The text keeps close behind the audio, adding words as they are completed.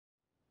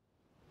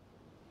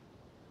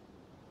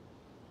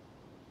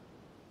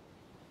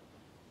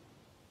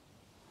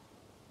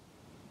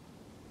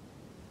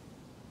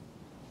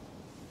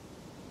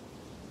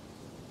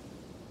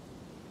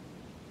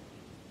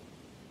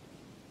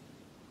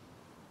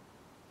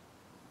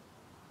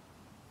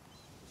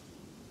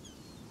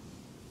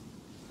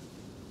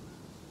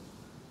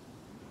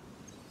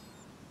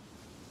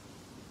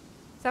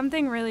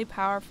Something really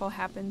powerful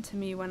happened to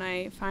me when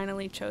I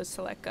finally chose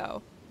to let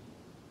go.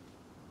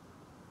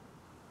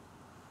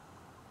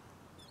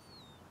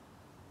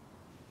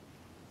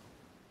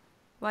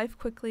 Life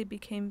quickly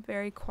became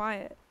very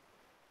quiet.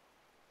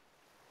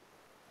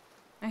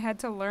 I had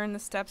to learn the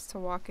steps to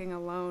walking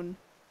alone.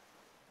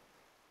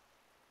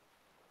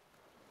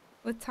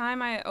 With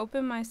time, I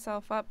opened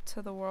myself up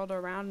to the world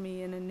around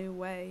me in a new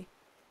way.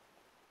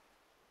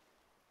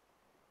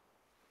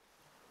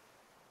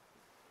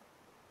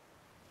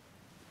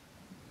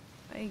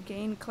 I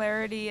gained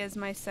clarity as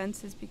my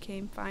senses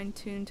became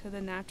fine-tuned to the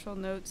natural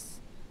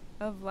notes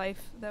of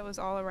life that was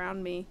all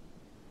around me.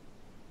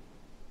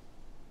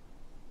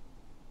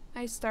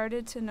 I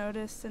started to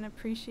notice and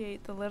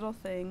appreciate the little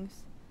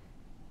things,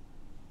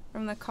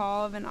 from the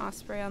call of an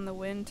osprey on the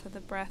wind to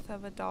the breath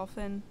of a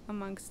dolphin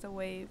amongst a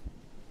wave.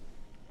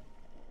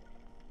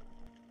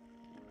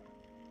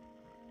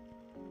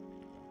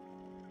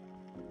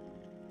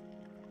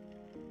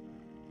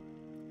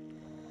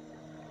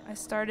 I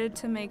started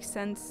to make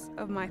sense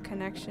of my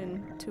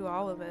connection to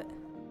all of it.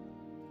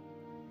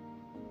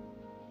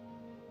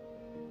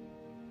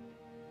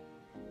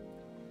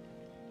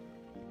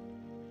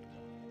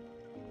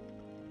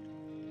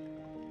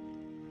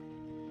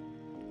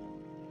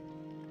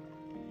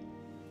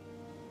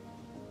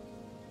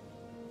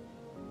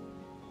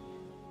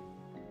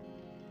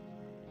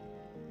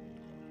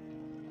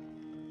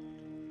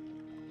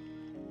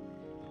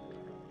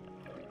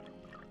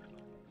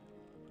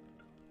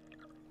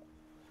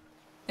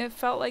 It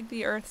felt like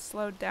the earth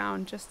slowed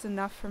down just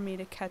enough for me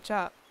to catch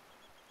up.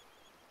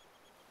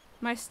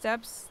 My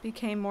steps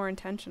became more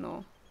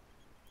intentional.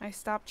 I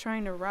stopped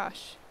trying to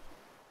rush.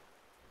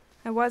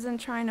 I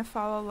wasn't trying to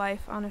follow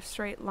life on a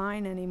straight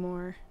line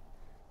anymore.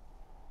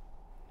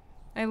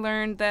 I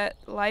learned that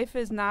life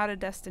is not a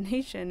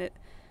destination.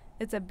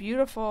 It's a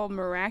beautiful,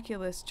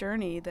 miraculous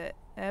journey that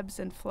ebbs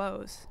and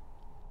flows.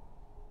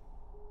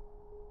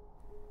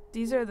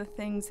 These are the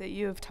things that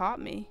you have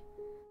taught me.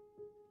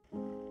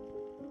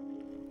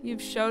 You've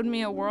showed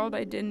me a world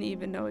I didn't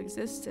even know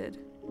existed.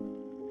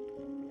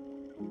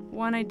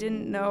 One I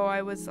didn't know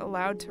I was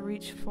allowed to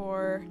reach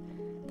for,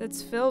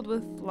 that's filled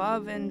with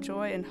love and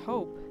joy and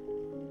hope.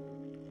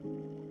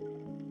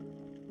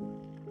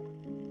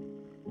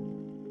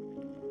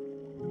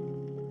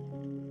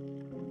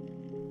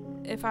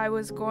 If I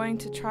was going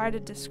to try to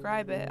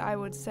describe it, I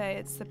would say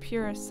it's the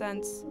purest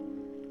sense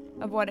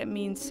of what it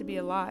means to be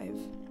alive.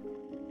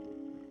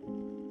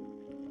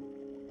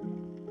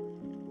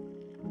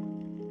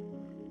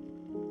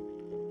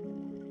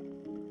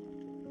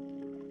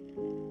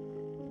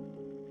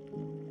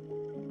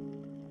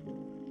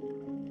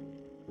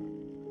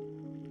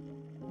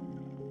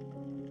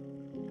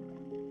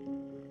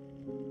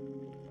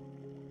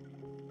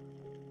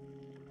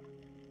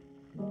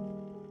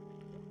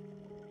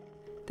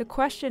 The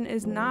question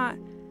is not,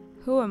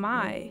 who am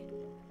I,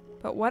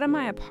 but what am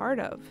I a part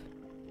of?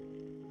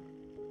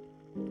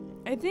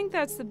 I think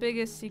that's the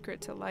biggest secret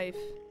to life.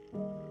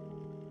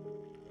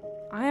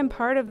 I am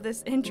part of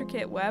this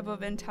intricate web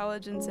of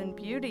intelligence and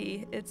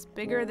beauty. It's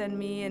bigger than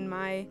me and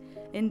my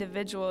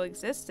individual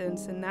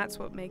existence, and that's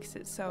what makes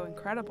it so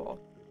incredible.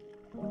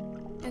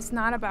 It's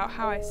not about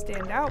how I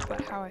stand out,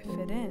 but how I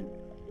fit in,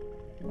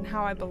 and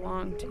how I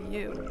belong to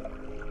you.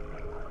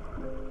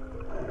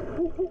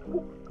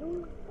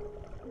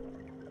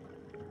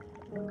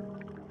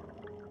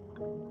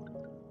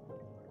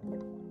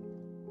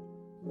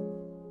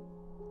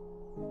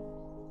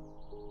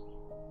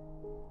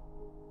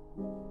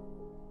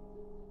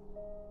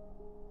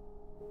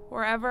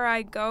 Wherever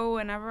I go,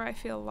 whenever I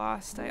feel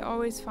lost, I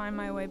always find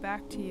my way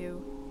back to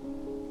you.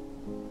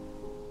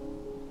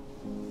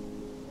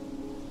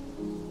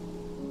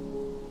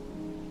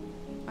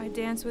 I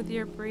dance with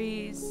your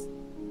breeze.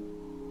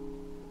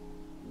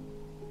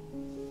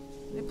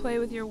 I play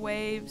with your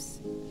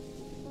waves.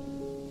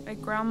 I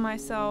ground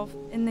myself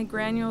in the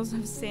granules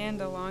of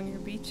sand along your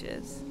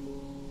beaches.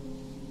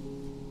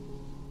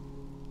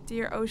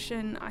 Dear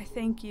ocean, I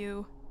thank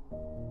you.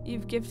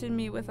 You've gifted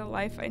me with a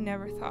life I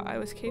never thought I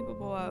was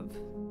capable of.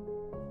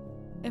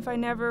 If I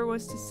never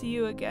was to see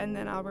you again,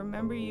 then I'll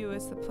remember you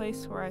as the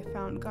place where I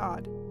found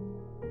God,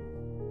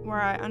 where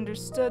I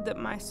understood that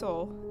my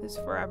soul is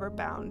forever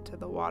bound to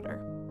the water.